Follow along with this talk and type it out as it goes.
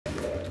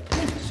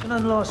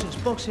an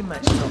unlicensed boxing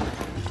match,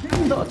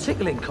 Tom. Not a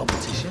tickling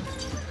competition.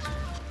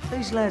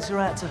 These lads are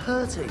out to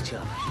hurt each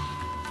other.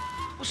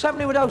 What's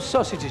happening with those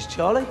sausages,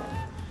 Charlie?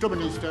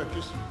 Dominies,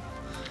 turkeys.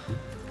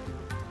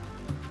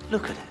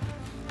 Look at it.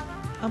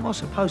 How am I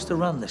supposed to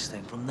run this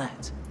thing from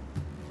that?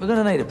 We're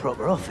gonna need a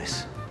proper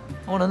office.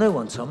 I want a new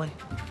one, Tommy.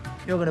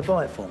 You're gonna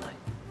buy it for me.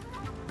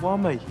 Why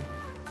me?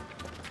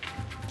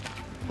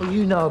 Well,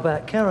 you know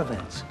about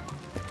caravans.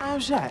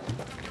 How's that?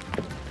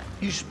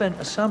 You spent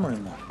a summer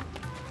in one,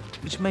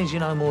 which means you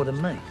know more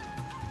than me.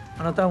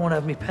 And I don't want to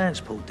have my pants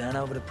pulled down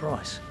over the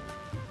price.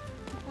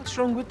 What's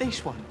wrong with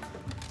this one?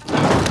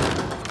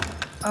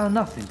 Oh,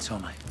 nothing,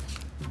 Tommy.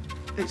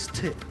 It's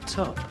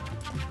tip-top.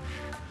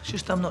 It's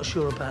just I'm not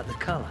sure about the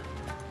colour.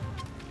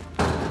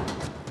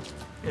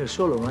 Yeah, it's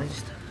all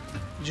arranged.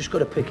 You just got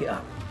to pick it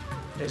up.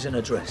 There's an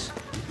address.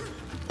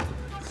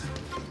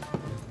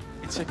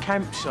 It's a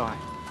campsite.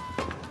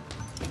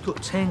 You've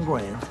got 10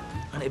 grand,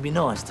 and it'd be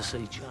nice to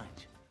see change.